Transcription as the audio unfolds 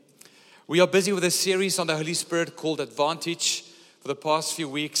We are busy with a series on the Holy Spirit called Advantage for the past few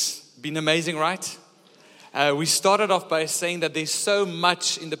weeks. Been amazing, right? We started off by saying that there's so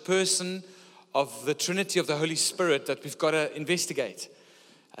much in the person of the Trinity of the Holy Spirit that we've got to investigate.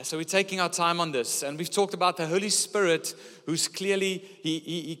 So we're taking our time on this, and we've talked about the Holy Spirit, who's clearly,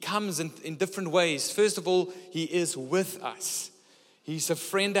 he comes in different ways. First of all, he is with us. He's a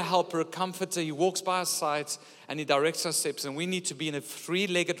friend, a helper, a comforter. He walks by our sides and he directs our steps, and we need to be in a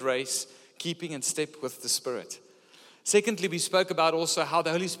three-legged race, keeping in step with the Spirit. Secondly, we spoke about also how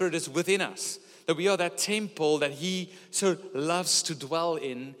the Holy Spirit is within us, that we are that temple that He so loves to dwell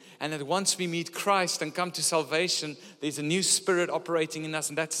in, and that once we meet Christ and come to salvation, there's a new spirit operating in us,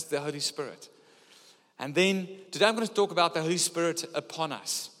 and that's the Holy Spirit. And then today I'm going to talk about the Holy Spirit upon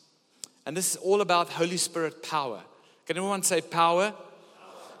us. And this is all about Holy Spirit power. Can everyone say power?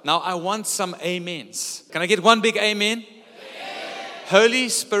 Now I want some amens. Can I get one big amen? Amen. Holy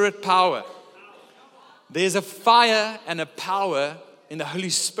Spirit power. There's a fire and a power in the Holy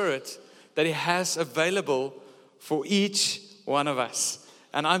Spirit that He has available for each one of us.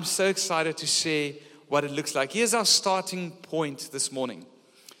 And I'm so excited to share what it looks like. Here's our starting point this morning.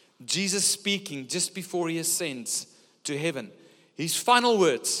 Jesus speaking just before He ascends to heaven. His final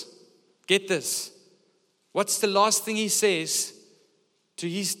words. Get this. What's the last thing He says to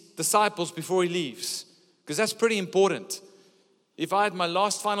His disciples before He leaves? Because that's pretty important. If I had my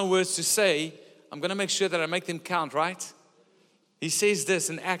last final words to say, I'm going to make sure that I make them count, right? He says this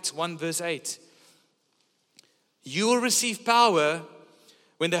in Acts 1 verse 8. You will receive power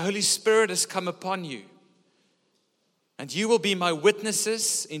when the Holy Spirit has come upon you. And you will be my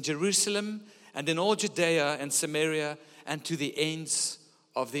witnesses in Jerusalem and in all Judea and Samaria and to the ends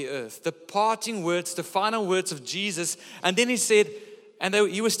of the earth. The parting words, the final words of Jesus. And then He said, and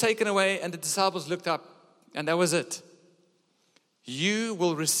He was taken away and the disciples looked up, and that was it. You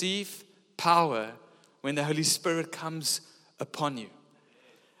will receive power when the Holy Spirit comes upon you.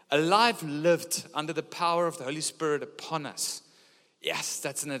 A life lived under the power of the Holy Spirit upon us. Yes,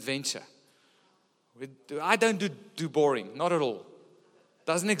 that's an adventure. I don't do boring, not at all.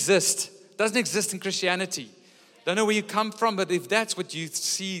 Doesn't exist in Christianity. Don't know where you come from, but if that's what you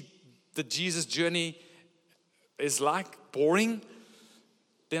see the Jesus journey is like, boring,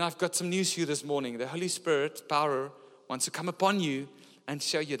 then I've got some news for you this morning. The Holy Spirit power wants to come upon you and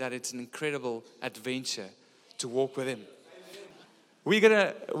show you that it's an incredible adventure to walk with Him. We're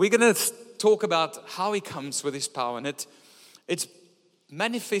gonna talk about how He comes with His power, and it's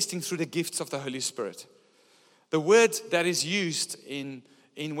manifesting through the gifts of the Holy Spirit. The word that is used in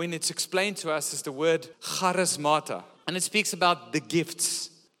when it's explained to us is the word charismata, and it speaks about the gifts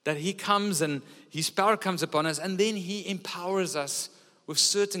that He comes and His power comes upon us, and then He empowers us with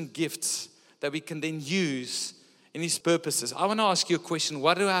certain gifts that we can then use in His purposes. I want to ask you a question.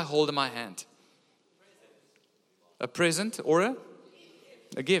 What do I hold in my hand? A present or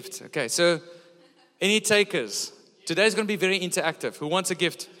a gift? Okay, so any takers? Today's going to be very interactive. Who wants a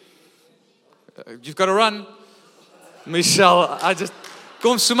gift? You've got to run. Michelle,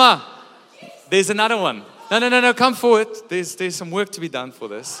 Kom Suma. There's another one. No, come forward. There's some work to be done for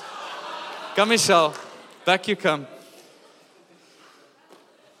this. Come, Michelle. Back you come.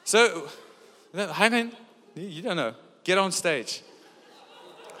 So, hang on. You don't know. Get on stage.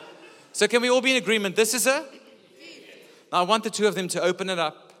 So can we all be in agreement? This is now I want the two of them to open it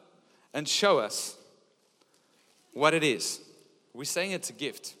up and show us what it is. We're saying it's a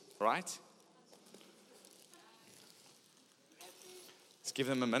gift, right? Let's give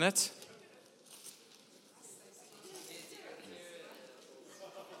them a minute.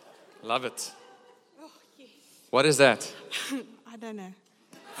 Love it. Oh, yes. What is that? I don't know.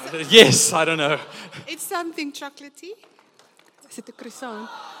 Yes, I don't know. It's something chocolatey. Is it a croissant?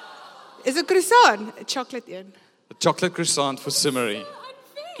 Is it a croissant? A chocolate in. A chocolate croissant for Simmery.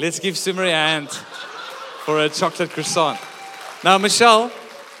 Let's give Simmery a hand for a chocolate croissant. Now, Michelle,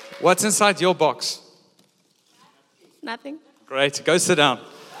 what's inside your box? Nothing. Great. Go sit down.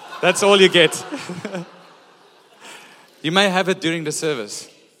 That's all you get. You may have it during the service.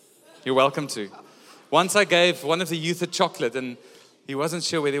 You're welcome to. Once I gave one of the youth a chocolate, and he wasn't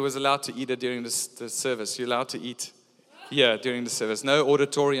sure whether he was allowed to eat it during the service. You're allowed to eat here during the service. No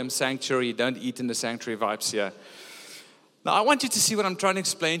auditorium, sanctuary. Don't eat in the sanctuary vibes here. Now, I want you to see what I'm trying to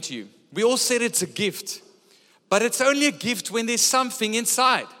explain to you. We all said it's a gift, but it's only a gift when there's something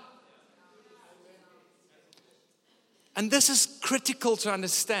inside. And this is critical to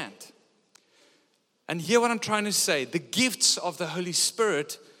understand. And hear what I'm trying to say. The gifts of the Holy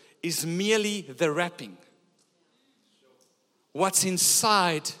Spirit is merely the wrapping. What's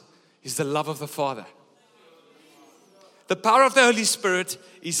inside is the love of the Father. The power of the Holy Spirit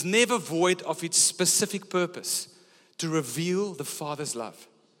is never void of its specific purpose, to reveal the Father's love.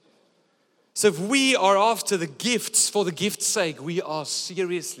 So if we are after the gifts for the gift's sake, we are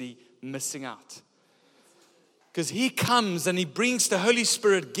seriously missing out. Because He comes and He brings the Holy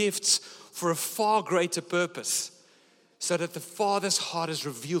Spirit gifts for a far greater purpose, so that the Father's heart is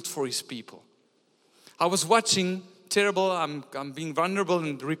revealed for His people. I was watching I'm being vulnerable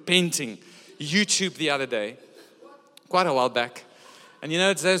and repenting, YouTube the other day, quite a while back. And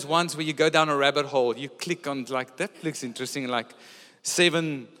it's those ones where you go down a rabbit hole, you click on like, that looks interesting, like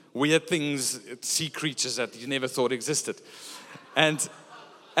 7 weird things, sea creatures that you never thought existed. And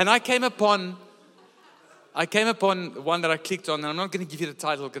I came upon one that I clicked on, and I'm not going to give you the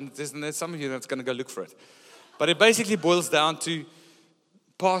title, because there's some of you that's going to go look for it. But it basically boils down to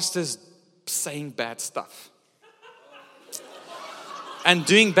pastors saying bad stuff and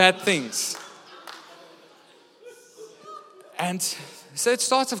doing bad things. And so it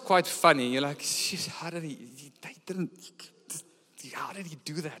starts off quite funny. You're like, how did he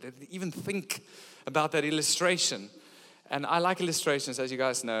do that? Did he even think about that illustration? And I like illustrations, as you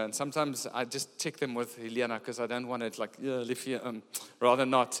guys know. And sometimes I just check them with Helena because I don't want it like, live here, rather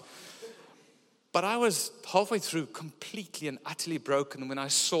not. But I was halfway through completely and utterly broken when I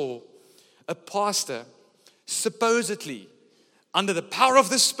saw a pastor supposedly under the power of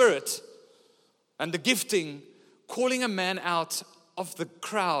the Spirit and the gifting, calling a man out of the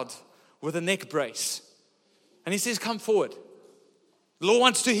crowd with a neck brace. And he says, come forward. The Lord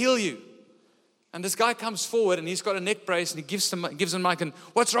wants to heal you. And this guy comes forward and he's got a neck brace and he gives him a mic and,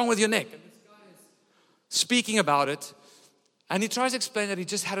 what's wrong with your neck? And this guy is speaking about it. And he tries to explain that he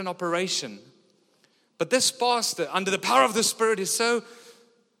just had an operation. But this pastor, under the power of the Spirit, is so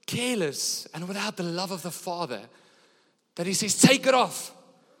careless and without the love of the Father that he says, take it off.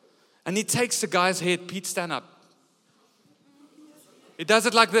 And he takes the guy's head. Pete, stand up. He does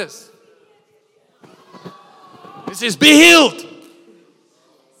it like this. He says, be healed.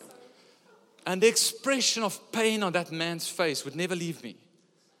 And the expression of pain on that man's face would never leave me.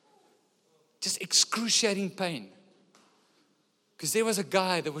 Just excruciating pain. Because there was a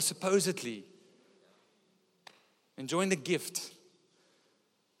guy that was supposedly enjoying the gift,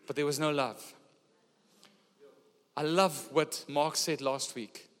 but there was no love. I love what Mark said last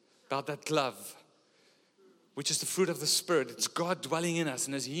week about that love, which is the fruit of the Spirit. It's God dwelling in us,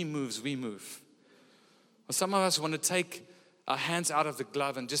 and as He moves, we move. Well, some of us want to take our hands out of the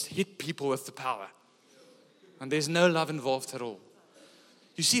glove and just hit people with the power. And there's no love involved at all.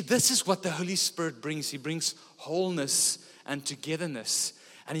 You see, this is what the Holy Spirit brings. He brings wholeness and togetherness.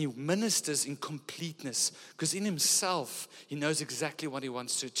 And He ministers in completeness. Because in Himself, He knows exactly what He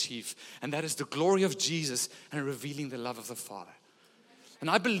wants to achieve. And that is the glory of Jesus and revealing the love of the Father. And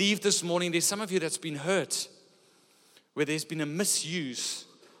I believe this morning there's some of you that's been hurt, where there's been a misuse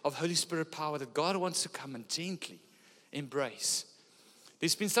of Holy Spirit power that God wants to come and gently embrace.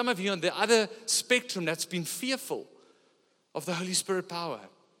 There's been some of you on the other spectrum that's been fearful of the Holy Spirit power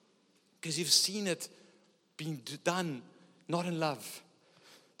because you've seen it being done not in love.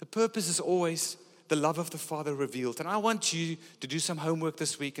 The purpose is always the love of the Father revealed. And I want you to do some homework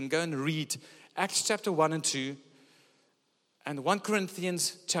this week and go and read Acts chapter 1 and 2 and 1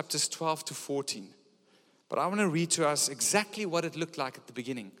 Corinthians chapters 12 to 14. But I want to read to us exactly what it looked like at the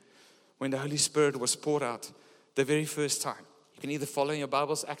beginning when the Holy Spirit was poured out the very first time. You can either follow in your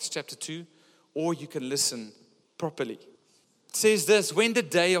Bibles, Acts chapter 2, or you can listen properly. It says this, when the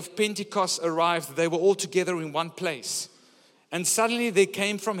day of Pentecost arrived, they were all together in one place. And suddenly there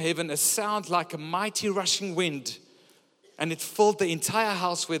came from heaven a sound like a mighty rushing wind, and it filled the entire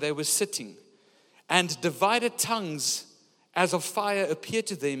house where they were sitting. And divided tongues as of fire appeared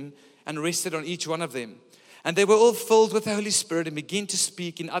to them and rested on each one of them. And they were all filled with the Holy Spirit and began to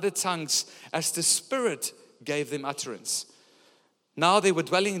speak in other tongues as the Spirit gave them utterance. Now they were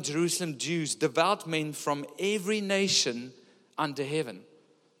dwelling in Jerusalem Jews, devout men from every nation under heaven.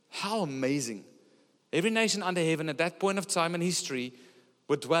 How amazing. Every nation under heaven at that point of time in history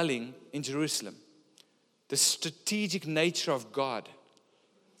were dwelling in Jerusalem. The strategic nature of God.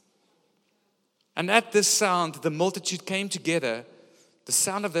 And at this sound, the multitude came together, the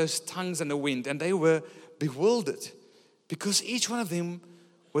sound of those tongues and the wind, and they were bewildered because each one of them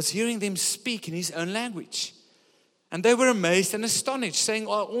was hearing them speak in his own language. And they were amazed and astonished, saying,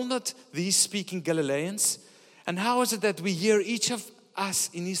 are all not these speaking Galileans? And how is it that we hear each of us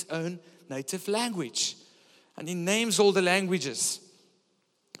in his own native language? And he names all the languages.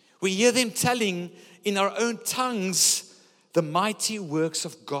 We hear them telling in our own tongues the mighty works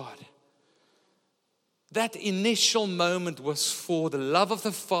of God. That initial moment was for the love of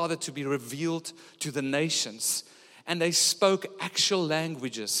the Father to be revealed to the nations. and they spoke actual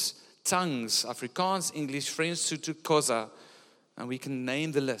languages, tongues, Afrikaans, English, French, Sotho, Xhosa, and we can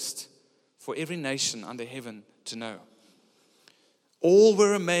name the list for every nation under heaven to know. All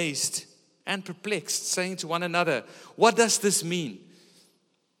were amazed and perplexed, saying to one another, "What does this mean?"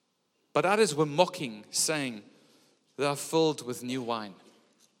 But others were mocking, saying, "They are filled with new wine."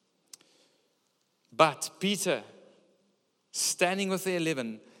 But Peter, standing with the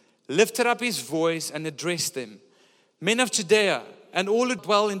 11, lifted up his voice and addressed them. "Men of Judea and all who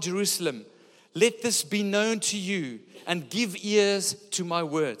dwell in Jerusalem, let this be known to you and give ears to my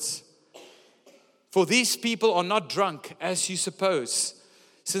words. For these people are not drunk, as you suppose,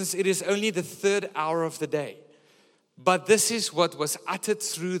 since it is only the 3rd hour of the day. But this is what was uttered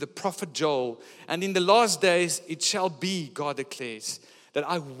through the prophet Joel. And in the last days it shall be, God declares, that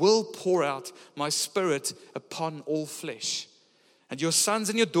I will pour out my spirit upon all flesh. And your sons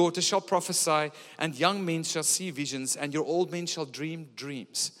and your daughters shall prophesy, and young men shall see visions, and your old men shall dream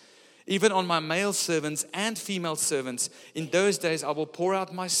dreams. Even on my male servants and female servants, in those days I will pour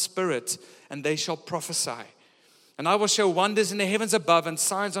out my spirit, and they shall prophesy. And I will show wonders in the heavens above and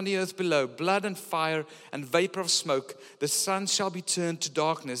signs on the earth below, blood and fire and vapor of smoke. The sun shall be turned to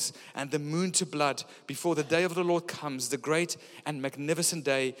darkness and the moon to blood before the day of the Lord comes, the great and magnificent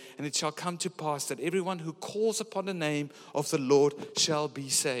day. And it shall come to pass that everyone who calls upon the name of the Lord shall be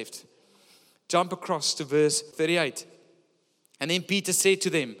saved." Jump across to verse 38. And then Peter said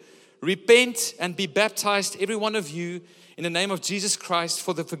to them, "Repent and be baptized, every one of you, in the name of Jesus Christ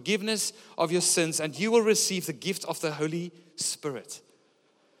for the forgiveness of your sins, and you will receive the gift of the Holy Spirit.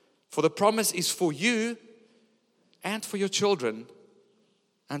 For the promise is for you and for your children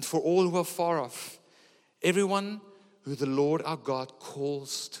and for all who are far off, everyone who the Lord our God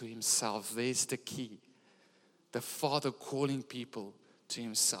calls to himself." There's the key. The Father calling people to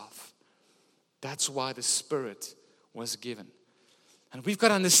himself. That's why the Spirit was given. And we've got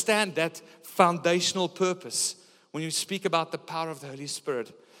to understand that foundational purpose when you speak about the power of the Holy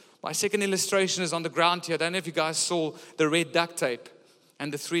Spirit. My second illustration is on the ground here. I don't know if you guys saw the red duct tape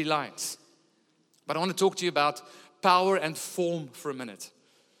and the 3 lines. But I want to talk to you about power and form for a minute.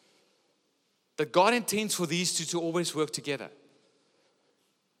 That God intends for these two to always work together.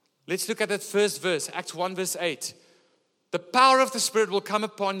 Let's look at that first verse, Acts 1 verse 8. The power of the Spirit will come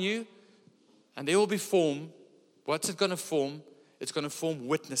upon you, and there will be form. What's it going to form? It's going to form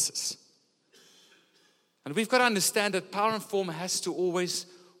witnesses. And we've got to understand that power and form has to always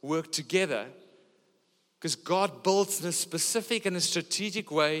work together, because God builds in a specific and a strategic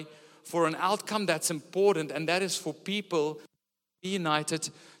way for an outcome that's important, and that is for people to be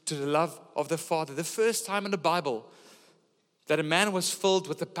united to the love of the Father. The first time in the Bible that a man was filled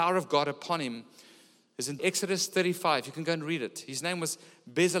with the power of God upon him is in Exodus 35. You can go and read it. His name was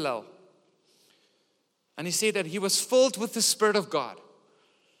Bezalel. And he said that he was filled with the Spirit of God.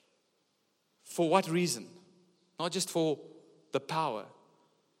 For what reason? Not just for the power,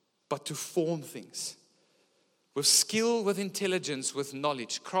 but to form things. With skill, with intelligence, with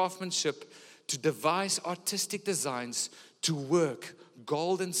knowledge, craftsmanship, to devise artistic designs, to work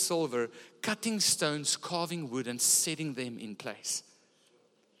gold and silver, cutting stones, carving wood, and setting them in place.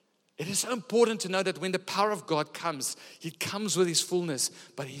 It is so important to know that when the power of God comes, He comes with His fullness,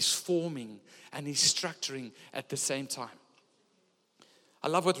 but He's forming and He's structuring at the same time. I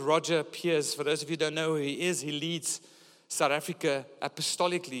love what Roger Pierce, for those of you who don't know who he is, he leads South Africa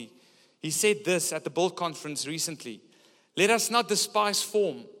apostolically. He said this at the Bold Conference recently: "Let us not despise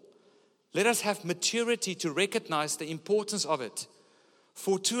form. Let us have maturity to recognize the importance of it.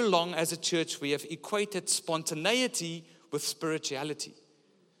 For too long as a church, we have equated spontaneity with spirituality.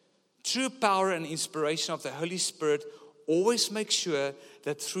 True power and inspiration of the Holy Spirit always make sure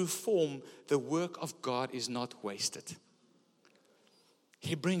that through form, the work of God is not wasted."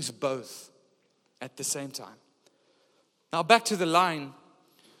 He brings both at the same time. Now back to the line.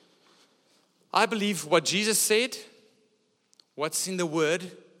 I believe what Jesus said, what's in the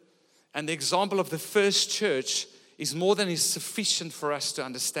Word, and the example of the first church is more than is sufficient for us to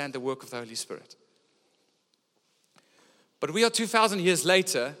understand the work of the Holy Spirit. But we are 2,000 years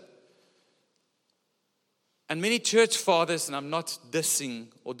later, and many church fathers, and I'm not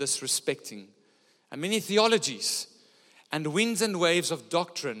dissing or disrespecting, and many theologies and winds and waves of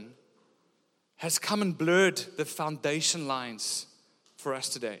doctrine has come and blurred the foundation lines for us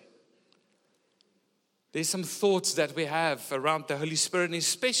today. There's some thoughts that we have around the Holy Spirit, and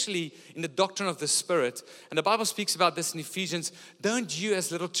especially in the doctrine of the Spirit. And the Bible speaks about this in Ephesians. Don't you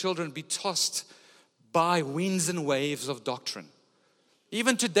as little children be tossed by winds and waves of doctrine.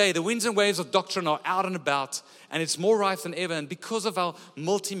 Even today, the winds and waves of doctrine are out and about, and it's more rife than ever. And because of our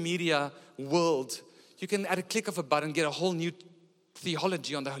multimedia world, you can, at a click of a button, get a whole new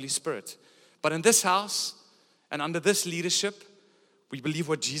theology on the Holy Spirit. But in this house and under this leadership, we believe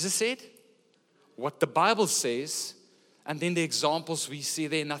what Jesus said, what the Bible says, and then the examples we see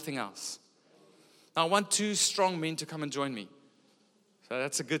there, nothing else. Now, I want 2 strong men to come and join me. So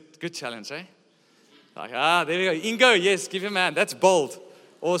that's a good challenge, eh? Like, there we go. Ingo, yes, give him a hand. That's bold.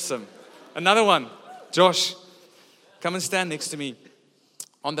 Awesome. Another one, Josh. Come and stand next to me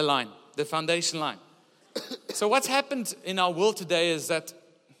on the line, the foundation line. So what's happened in our world today is that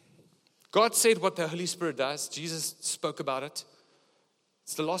God said what the Holy Spirit does. Jesus spoke about it.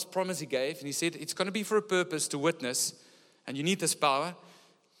 It's the last promise He gave. And He said it's going to be for a purpose, to witness. And you need this power.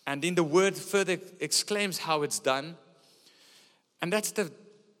 And then the Word further exclaims how it's done. And that's the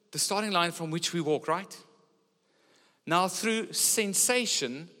starting line from which we walk, right? Now, through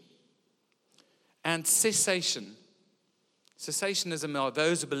sensation and cessation. Cessationism are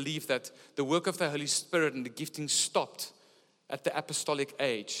those who believe that the work of the Holy Spirit and the gifting stopped at the apostolic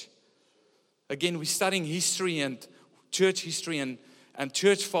age. Again, we're studying history and church history and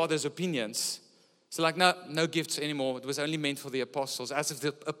church fathers' opinions. So like, no gifts anymore. It was only meant for the apostles, as if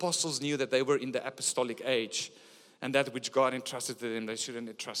the apostles knew that they were in the apostolic age. And that which God entrusted to them, they shouldn't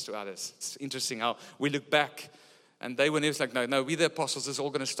entrust to others. It's interesting how we look back, and they were never like, no, we the apostles, it's all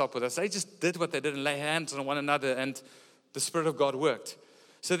going to stop with us. They just did what they did and lay hands on one another, and the Spirit of God worked.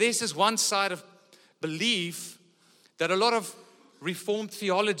 So there's this one side of belief that a lot of Reformed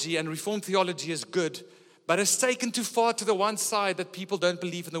theology, and Reformed theology is good, but it's taken too far to the one side that people don't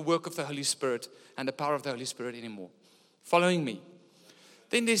believe in the work of the Holy Spirit and the power of the Holy Spirit anymore. Following me?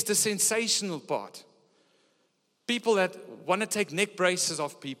 Then there's the sensational part. People that want to take neck braces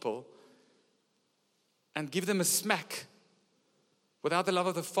off people and give them a smack without the love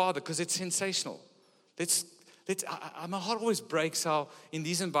of the Father because it's sensational. My heart always breaks how in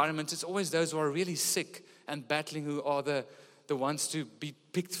these environments it's always those who are really sick and battling who are the ones to be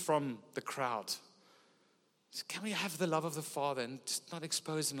picked from the crowd. So can we have the love of the Father and just not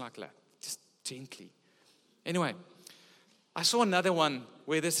expose him like that? Just gently. Anyway, I saw another one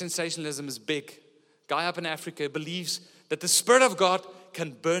where the sensationalism is big. Guy up in Africa believes that the Spirit of God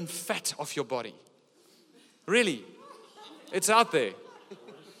can burn fat off your body. Really. It's out there.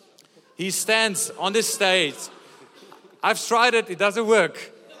 He stands on this stage. I've tried it. It doesn't work.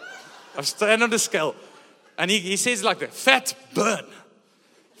 I've stand on the scale. And he says like that, fat burn.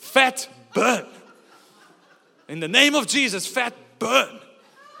 Fat burn. In the name of Jesus, fat burn.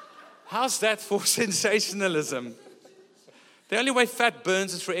 How's that for sensationalism? The only way fat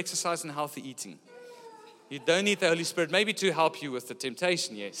burns is through exercise and healthy eating. You don't need the Holy Spirit, maybe to help you with the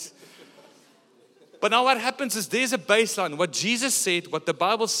temptation, yes. But now what happens is there's a baseline. What Jesus said, what the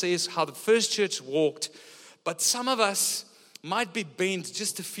Bible says, how the first church walked. But some of us might be bent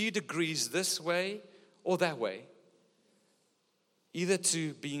just a few degrees this way or that way. Either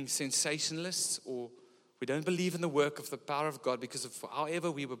to being sensationalists, or we don't believe in the work of the power of God because of however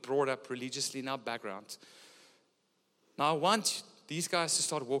we were brought up religiously in our background. Now I want these guys to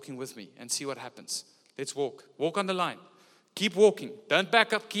start walking with me and see what happens. Let's walk. Walk on the line. Keep walking. Don't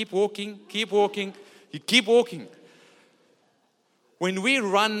back up. Keep walking. Keep walking. You keep walking. When we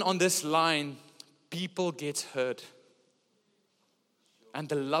run on this line, people get hurt. And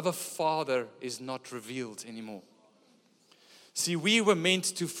the love of Father is not revealed anymore. See, we were meant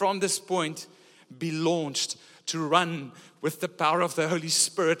to, from this point, be launched to run with the power of the Holy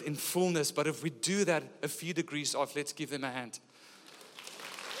Spirit in fullness. But if we do that a few degrees off, let's give them a hand.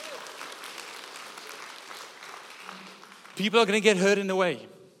 People are going to get hurt in the way.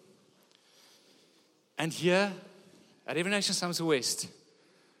 And here, at Every Nation Summits West,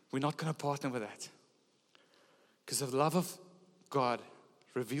 we're not going to partner with that. Because the love of God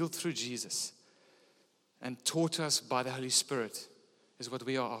revealed through Jesus and taught us by the Holy Spirit is what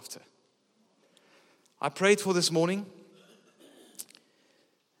we are after. I prayed for this morning,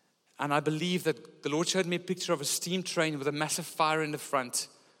 and I believe that the Lord showed me a picture of a steam train with a massive fire in the front,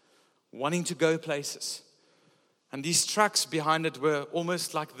 wanting to go places. And these trucks behind it were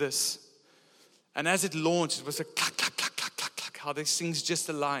almost like this. And as it launched, it was a clack, clack, clack, clack, clack, clack, how these things just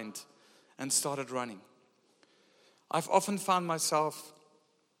aligned and started running. I've often found myself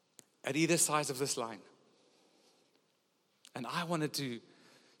at either side of this line. And I wanted to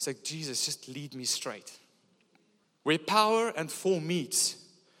say, Jesus, just lead me straight. Where power and form meet,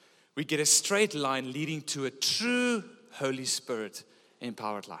 we get a straight line leading to a true Holy Spirit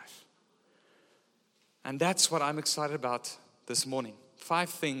empowered life. And that's what I'm excited about this morning. 5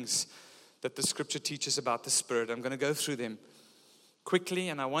 things that the scripture teaches about the Spirit. I'm going to go through them quickly,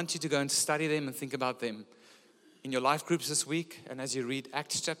 and I want you to go and study them and think about them in your life groups this week. And as you read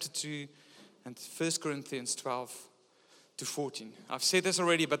Acts chapter 2, and 1 Corinthians 12-14. I've said this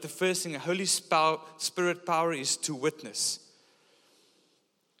already, but the first thing, Holy Spirit power is to witness.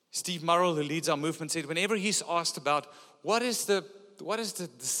 Steve Murrell, who leads our movement, said whenever he's asked about what is the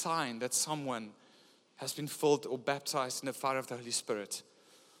sign that someone has been filled or baptized in the fire of the Holy Spirit,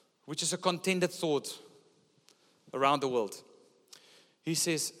 which is a contended thought around the world, he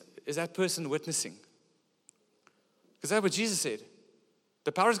says, is that person witnessing? Because that's what Jesus said.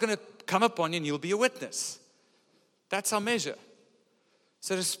 The power is going to come upon you and you'll be a witness. That's our measure.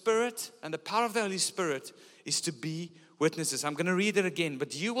 So the Spirit and the power of the Holy Spirit is to be witnesses. I'm going to read it again.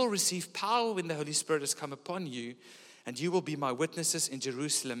 But you will receive power when the Holy Spirit has come upon you, and you will be my witnesses in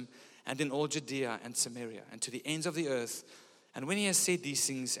Jerusalem and in all Judea and Samaria and to the ends of the earth. And when he has said these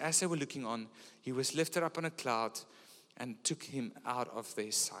things, as they were looking on, he was lifted up on a cloud and took him out of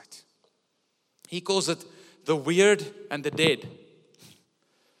their sight. He calls it the weird and the dead.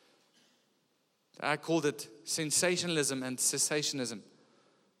 I called it sensationalism and cessationism.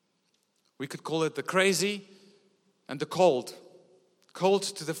 We could call it the crazy and the cold. Cold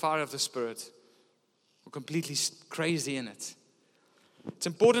to the fire of the Spirit. Or completely crazy in it. It's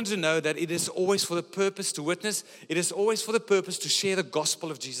important to know that it is always for the purpose to witness. It is always for the purpose to share the gospel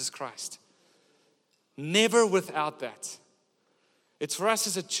of Jesus Christ. Never without that. It's for us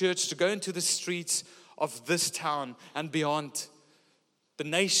as a church to go into the streets of this town and beyond, the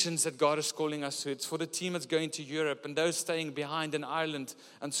nations that God is calling us to. It's for the team that's going to Europe and those staying behind in Ireland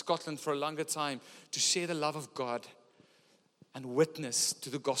and Scotland for a longer time to share the love of God and witness to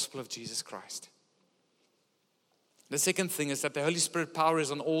the gospel of Jesus Christ. The second thing is that the Holy Spirit power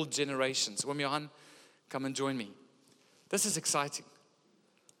is on all generations. Wim Johan, come and join me. This is exciting.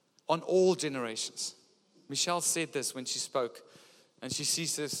 On all generations. Michelle said this when she spoke, and she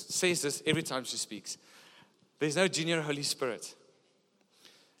says this every time she speaks. There's no junior Holy Spirit.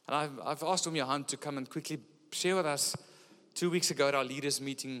 And I've asked Wim Johan to come and quickly share with us. 2 weeks ago at our leaders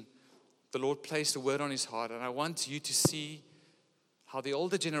meeting, the Lord placed a word on his heart, and I want you to see how the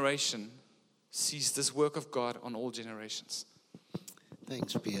older generation sees this work of God on all generations.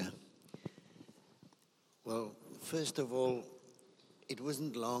 Thanks, Pierre. Well, first of all, it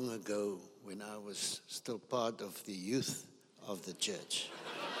wasn't long ago when I was still part of the youth of the church.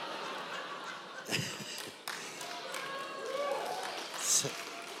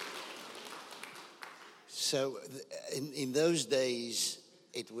 So in those days,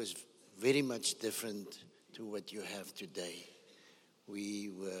 it was very much different to what you have today. We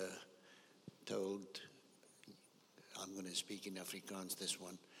were told, I'm going to speak in Afrikaans this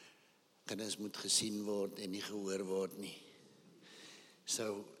one, kinders moet gesien word en nie gehoor word nie.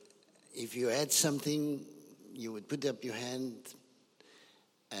 So if you had something, you would put up your hand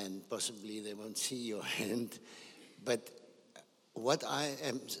and possibly they won't see your hand. But what I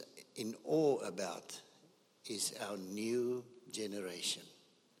am in awe about is our new generation.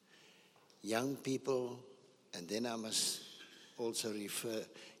 Young people, and then I must also refer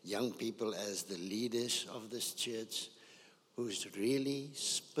young people as the leaders of this church, who's really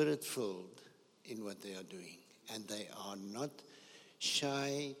spirit-filled in what they are doing. And they are not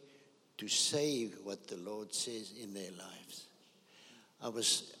shy to say what the Lord says in their lives. I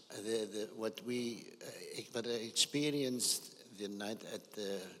was what I experienced the night at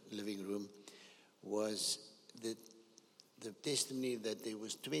the living room was the testimony that there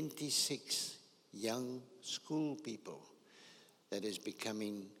was 26 young school people that is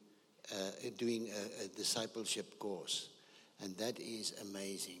becoming, doing a discipleship course. And that is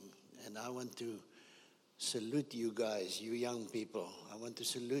amazing. And I want to salute you guys, you young people. I want to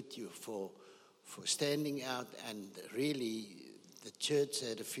salute you for standing out, and really the church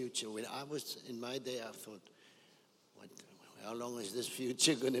had a future. When I was in my day, I thought, how long is this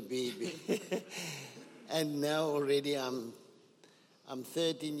future going to be? And now already I'm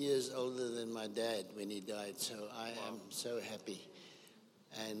 13 years older than my dad when he died, so I am so happy.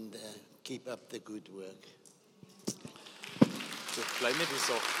 And keep up the good work.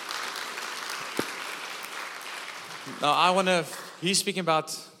 Now he's speaking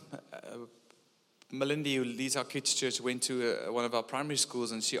about Melindy, who leads our kids' church, went to one of our primary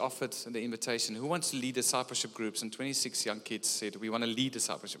schools and she offered the invitation, who wants to lead discipleship groups? And 26 young kids said, we want to lead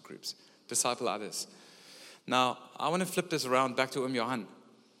discipleship groups, disciple others. Now, I want to flip this around back to Wim Johan.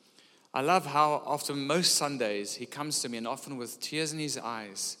 I love how after most Sundays, he comes to me and often with tears in his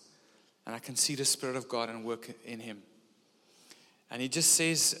eyes, and I can see the Spirit of God and work in him. And he just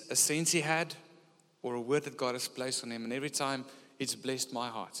says a sense he had or a word that God has placed on him, and every time it's blessed my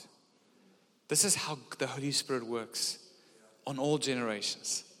heart. This is how the Holy Spirit works on all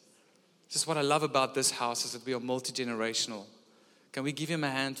generations. This is what I love about this house, is that we are multi-generational Can we give him a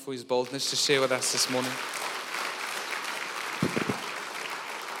hand for his boldness to share with us this morning?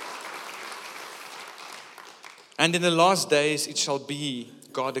 And in the last days it shall be,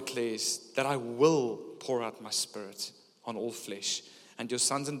 God declares, that I will pour out my Spirit on all flesh. And your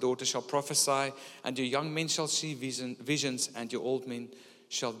sons and daughters shall prophesy, and your young men shall see visions, and your old men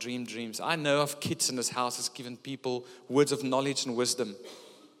shall dream dreams. I know of kids in this house that's given people words of knowledge and wisdom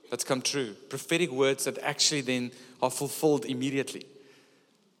that's come true. Prophetic words that actually then are fulfilled immediately.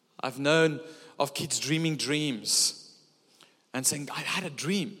 I've known of kids dreaming dreams and saying, I had a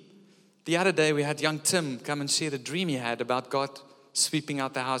dream. The other day we had young Tim come and share the dream he had about God sweeping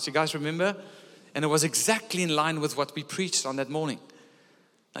out the house. You guys remember? And it was exactly in line with what we preached on that morning.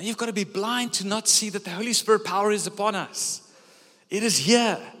 Now you've got to be blind to not see that the Holy Spirit power is upon us. It is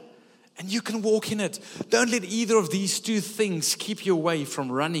here. And you can walk in it. Don't let either of these two things keep you away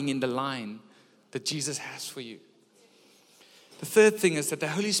from running in the line that Jesus has for you. The third thing is that the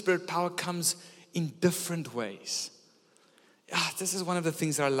Holy Spirit power comes in different ways. This is one of the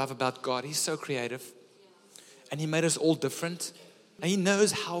things that I love about God. He's so creative. And He made us all different. And He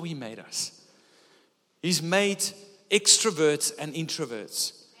knows how He made us. He's made extroverts and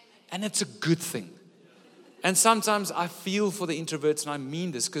introverts. And it's a good thing. And sometimes I feel for the introverts, and I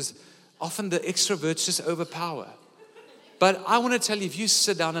mean this, because often the extroverts just overpower. But I want to tell you, if you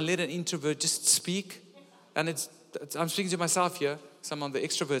sit down and let an introvert just speak, and I'm speaking to myself here, so I'm on the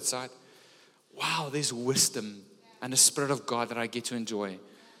extrovert side, wow, there's wisdom and the Spirit of God that I get to enjoy.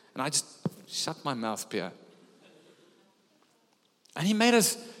 And I just shut my mouth, Pierre. And He made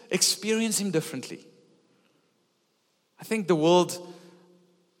us experience Him differently. I think the world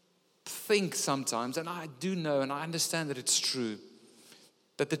thinks sometimes, and I do know and I understand that it's true,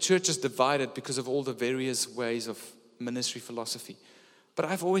 that the church is divided because of all the various ways of ministry philosophy. But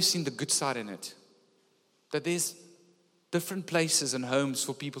I've always seen the good side in it. That there's different places and homes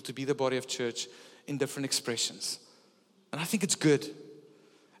for people to be the body of church in different expressions. And I think it's good.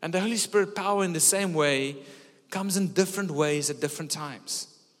 And the Holy Spirit power in the same way comes in different ways at different times.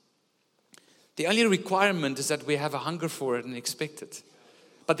 The only requirement is that we have a hunger for it and expect it.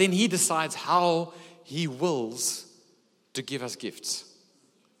 But then He decides how He wills to give us gifts.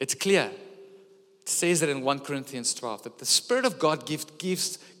 It's clear. It says it in 1 Corinthians 12 that the Spirit of God gives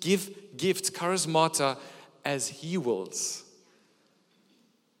gifts, charismata, as He wills.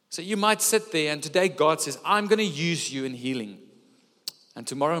 So you might sit there and today God says, I'm going to use you in healing. And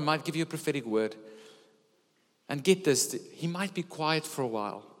tomorrow I might give you a prophetic word. And get this, He might be quiet for a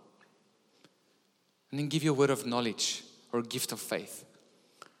while. And then give you a word of knowledge or a gift of faith.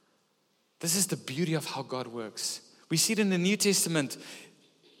 This is the beauty of how God works. We see it in the New Testament.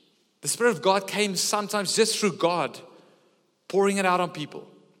 The Spirit of God came sometimes just through God pouring it out on people.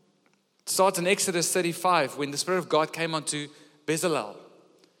 It starts in Exodus 35 when the Spirit of God came onto Bezalel.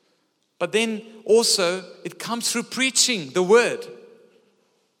 But then also it comes through preaching the word.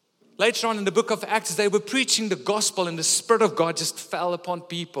 Later on in the book of Acts, they were preaching the gospel and the Spirit of God just fell upon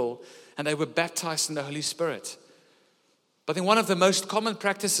people and they were baptized in the Holy Spirit. But then one of the most common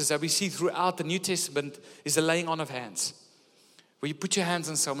practices that we see throughout the New Testament is the laying on of hands. Where you put your hands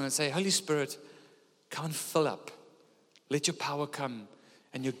on someone and say, Holy Spirit, come and fill up. Let your power come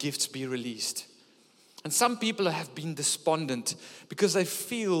and your gifts be released. And some people have been despondent because they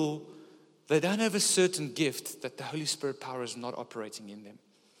feel they don't have a certain gift that the Holy Spirit power is not operating in them.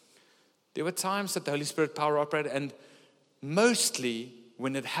 There were times that the Holy Spirit power operated, and mostly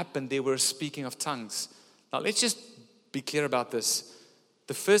when it happened, they were speaking of tongues. Now let's just be clear about this.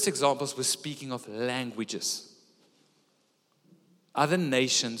 The first examples were speaking of languages. Other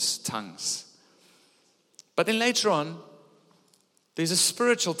nations' tongues. But then later on, there's a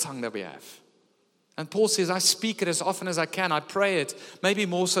spiritual tongue that we have. And Paul says, I speak it as often as I can. I pray it, maybe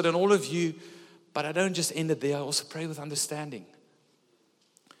more so than all of you. But I don't just end it there. I also pray with understanding.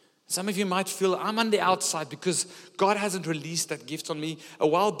 Some of you might feel, I'm on the outside because God hasn't released that gift on me. A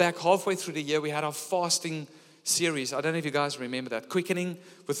while back, halfway through the year, we had our fasting series. I don't know if you guys remember that. Quickening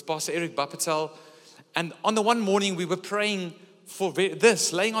with Pastor Eric Bapatel. And on the one morning, we were praying for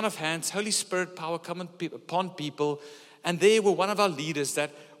this, laying on of hands, Holy Spirit power come upon people. And there were one of our leaders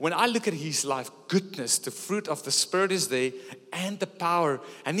that when I look at his life, goodness, the fruit of the Spirit is there and the power.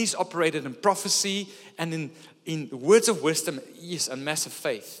 And he's operated in prophecy and in words of wisdom, yes, and massive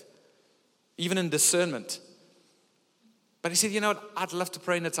faith. Even in discernment. But he said, you know what, I'd love to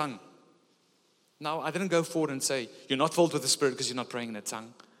pray in a tongue. Now, I didn't go forward and say, you're not filled with the Spirit because you're not praying in a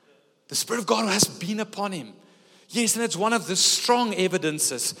tongue. The Spirit of God has been upon him. Yes, and it's one of the strong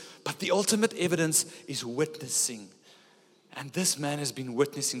evidences. But the ultimate evidence is witnessing. And this man has been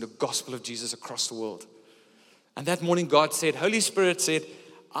witnessing the gospel of Jesus across the world. And that morning God said, Holy Spirit said,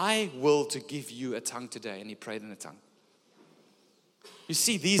 I will to give you a tongue today. And he prayed in a tongue. You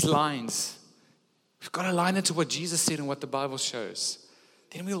see these lines, we've got to line it to what Jesus said and what the Bible shows.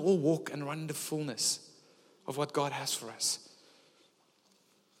 Then we'll all walk and run in the fullness of what God has for us.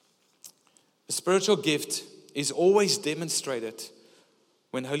 The spiritual gift is always demonstrated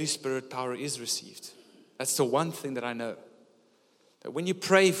when Holy Spirit power is received. That's the one thing that I know. That when you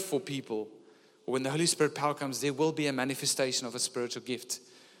pray for people, or when the Holy Spirit power comes, there will be a manifestation of a spiritual gift.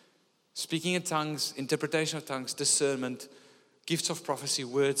 Speaking in tongues, interpretation of tongues, discernment, gifts of prophecy,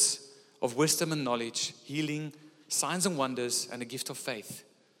 words of wisdom and knowledge, healing, signs and wonders, and a gift of faith.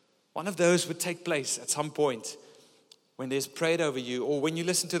 One of those would take place at some point when there's prayed over you, or when you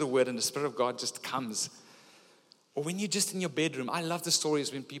listen to the word and the Spirit of God just comes. Or when you're just in your bedroom. I love the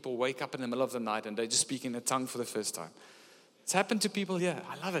stories when people wake up in the middle of the night and they just speak in a tongue for the first time. It's happened to people here.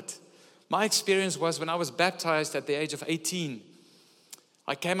 I love it. My experience was when I was baptized at the age of 18.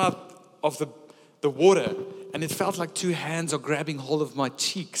 I came out of the water and it felt like two hands are grabbing hold of my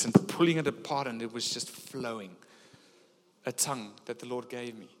cheeks and pulling it apart, and it was just flowing. A tongue that the Lord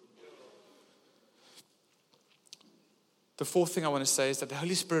gave me. The fourth thing I want to say is that the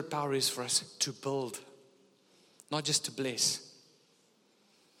Holy Spirit power is for us to build, not just to bless.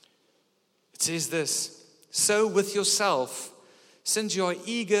 It says this, so with yourself, since you are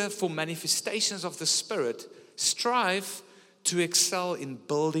eager for manifestations of the Spirit, strive to excel in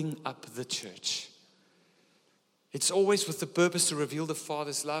building up the church. It's always with the purpose to reveal the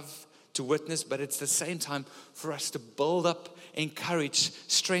Father's love, to witness, but it's at the same time for us to build up, encourage,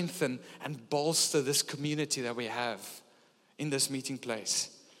 strengthen, and bolster this community that we have in this meeting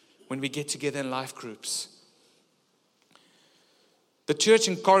place when we get together in life groups. The church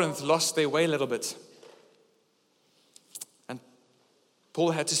in Corinth lost their way a little bit. And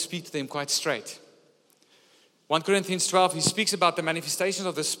Paul had to speak to them quite straight. 1 Corinthians 12, he speaks about the manifestations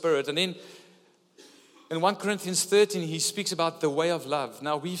of the Spirit. And then in 1 Corinthians 13, he speaks about the way of love.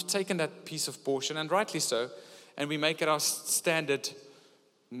 Now, we've taken that piece of portion, and rightly so, and we make it our standard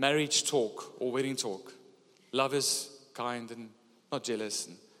marriage talk or wedding talk. Love is kind and not jealous.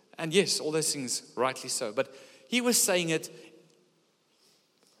 And yes, all those things, rightly so. But he was saying it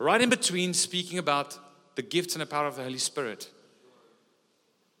right in between, speaking about the gifts and the power of the Holy Spirit.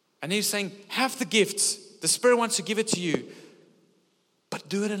 And he's saying, have the gifts. The Spirit wants to give it to you, but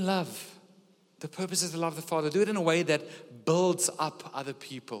do it in love. The purpose is to love the Father. Do it in a way that builds up other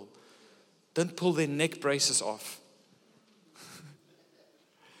people. Don't pull their neck braces off.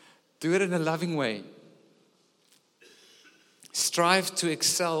 Do it in a loving way. Strive to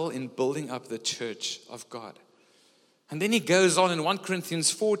excel in building up the church of God. And then he goes on in 1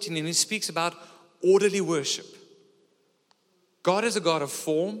 Corinthians 14 and he speaks about orderly worship. God is a God of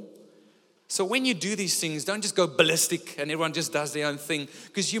form. So when you do these things, don't just go ballistic and everyone just does their own thing,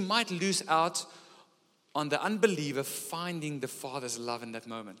 because you might lose out on the unbeliever finding the Father's love in that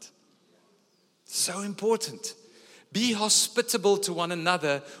moment. So important. Be hospitable to one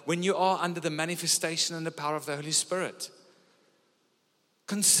another when you are under the manifestation and the power of the Holy Spirit.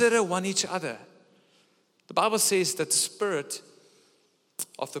 Consider one each other. The Bible says that the spirit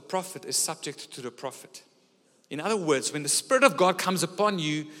of the prophet is subject to the prophet. In other words, when the Spirit of God comes upon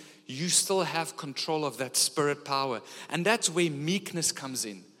you, you still have control of that spirit power. And that's where meekness comes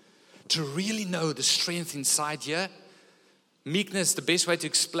in. To really know the strength inside here. Meekness, the best way to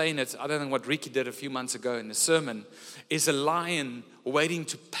explain it, other than what Ricky did a few months ago in the sermon, is a lion waiting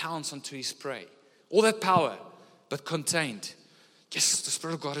to pounce onto his prey. All that power, but contained. Yes, the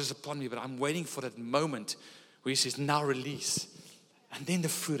Spirit of God is upon me, but I'm waiting for that moment where he says, now release. And then the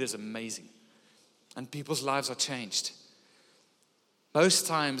fruit is amazing. And people's lives are changed. Most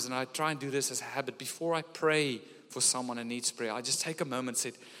times, and I try and do this as a habit, before I pray for someone who needs prayer, I just take a moment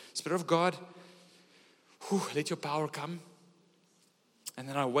and say, Spirit of God, let your power come. And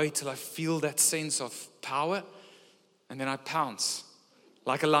then I wait till I feel that sense of power. And then I pounce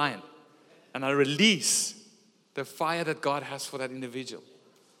like a lion. And I release the fire that God has for that individual.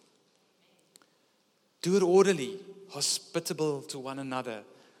 Do it orderly, hospitable to one another.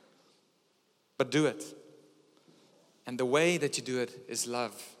 But do it. And the way that you do it is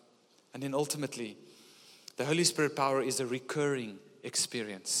love. And then ultimately, the Holy Spirit power is a recurring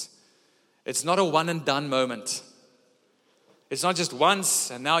experience. It's not a one and done moment. It's not just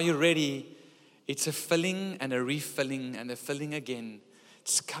once and now you're ready. It's a filling and a refilling and a filling again.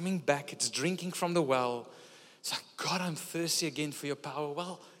 It's coming back. It's drinking from the well. It's like, God, I'm thirsty again for your power.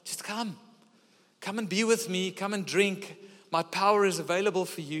 Well, just come. Come and be with me. Come and drink. My power is available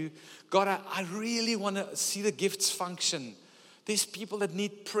for you. God, I really want to see the gifts function. There's people that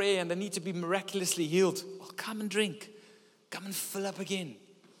need prayer and they need to be miraculously healed. Well, come and drink. Come and fill up again.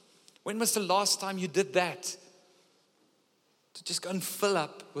 When was the last time you did that? To just go and fill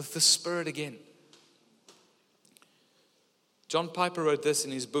up with the Spirit again. John Piper wrote this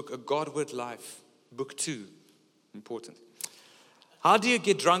in his book, A Godward Life, book 2. Important. How do you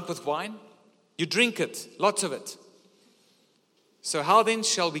get drunk with wine? You drink it, lots of it. So how then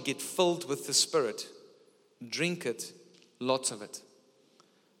shall we get filled with the Spirit? Drink it, lots of it.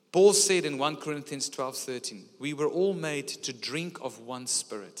 Paul said in 1 Corinthians 12:13, we were all made to drink of one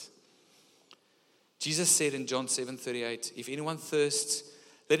Spirit. Jesus said in John 7:38, if anyone thirsts,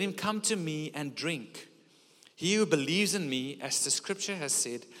 let him come to me and drink. He who believes in me, as the scripture has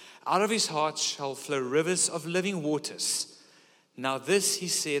said, out of his heart shall flow rivers of living waters. Now this he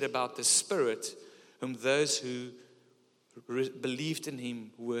said about the Spirit, whom those who believed in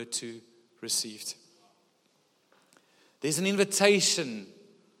him were to receive. There's an invitation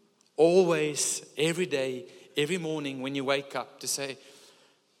always, every day, every morning when you wake up to say,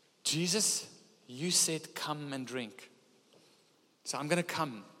 Jesus, you said come and drink. So I'm going to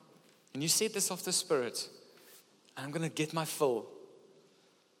come. And you said this of the Spirit. And I'm going to get my fill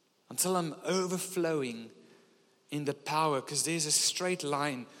until I'm overflowing in the power, because there's a straight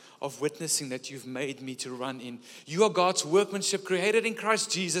line of witnessing that you've made me to run in. You are God's workmanship, created in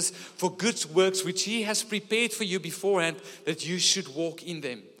Christ Jesus for good works which He has prepared for you beforehand, that you should walk in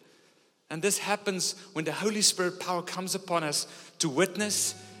them. And this happens when the Holy Spirit power comes upon us to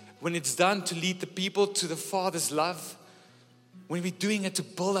witness, when it's done to lead the people to the Father's love, when we're doing it to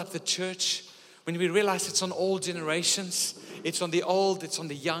build up the church, when we realize it's on all generations, it's on the old, it's on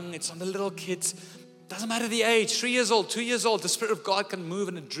the young, it's on the little kids. Doesn't matter the age, 3 years old, 2 years old, the Spirit of God can move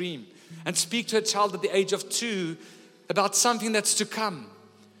in a dream and speak to a child at the age of 2 about something that's to come.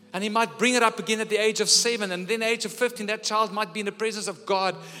 And He might bring it up again at the age of 7, and then at the age of 15, that child might be in the presence of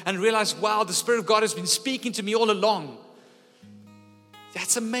God and realize, wow, the Spirit of God has been speaking to me all along.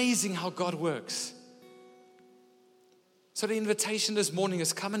 That's amazing how God works. So the invitation this morning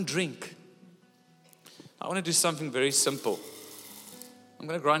is come and drink. I want to do something very simple. I'm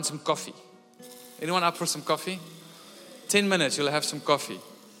going to grind some coffee. Anyone up for some coffee? 10 minutes, you'll have some coffee.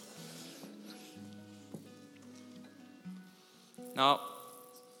 Now,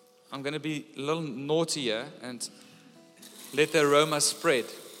 I'm going to be a little naughty here and let the aroma spread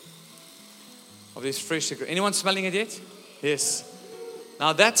of this fresh sugar. Anyone smelling it yet? Yes.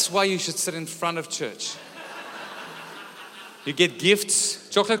 Now, that's why you should sit in front of church. You get gifts,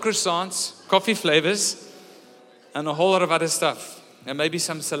 chocolate croissants, coffee flavors, and a whole lot of other stuff. And maybe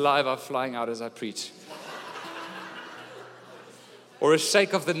some saliva flying out as I preach. Or a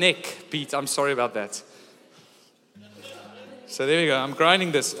shake of the neck, Pete. I'm sorry about that. So there we go. I'm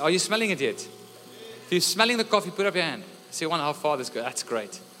grinding this. Are you smelling it yet? If you're smelling the coffee, put up your hand. See how far this goes. That's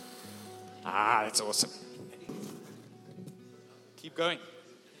great. That's awesome. Keep going.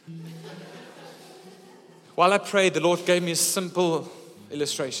 While I prayed, the Lord gave me a simple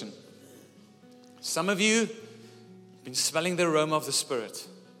illustration. Some of you have been smelling the aroma of the Spirit.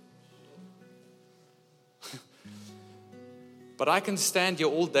 But I can stand here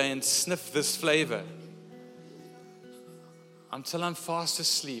all day and sniff this flavor until I'm fast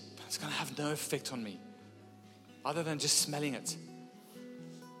asleep. It's going to have no effect on me other than just smelling it.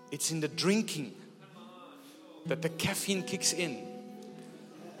 It's in the drinking that the caffeine kicks in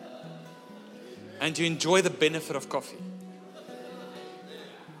and you enjoy the benefit of coffee.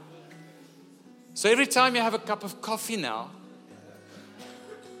 So every time you have a cup of coffee now,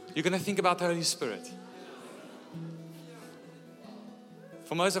 you're going to think about the Holy Spirit.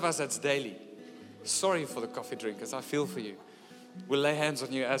 For most of us, that's daily. Sorry for the coffee drinkers. I feel for you. We'll lay hands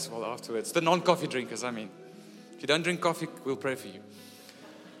on you as well afterwards. The non-coffee drinkers, I mean. If you don't drink coffee, we'll pray for you.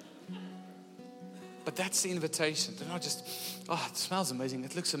 But that's the invitation. They're not just, it smells amazing.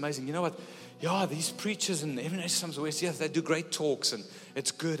 It looks amazing. You know what? Yeah, these preachers and every nation West, yes, they do great talks and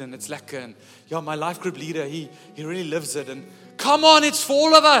it's good and it's lekker. And yeah, my life group leader, he really lives it. And come on, it's for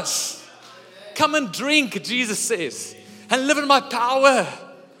all of us. Come and drink, Jesus says. And live in my power.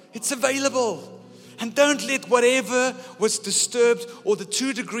 It's available. And don't let whatever was disturbed or the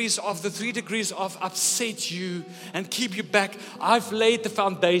 2 degrees of the 3 degrees of upset you and keep you back. I've laid the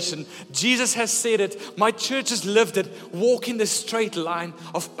foundation. Jesus has said it. My church has lived it. Walk in the straight line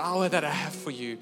of power that I have for you.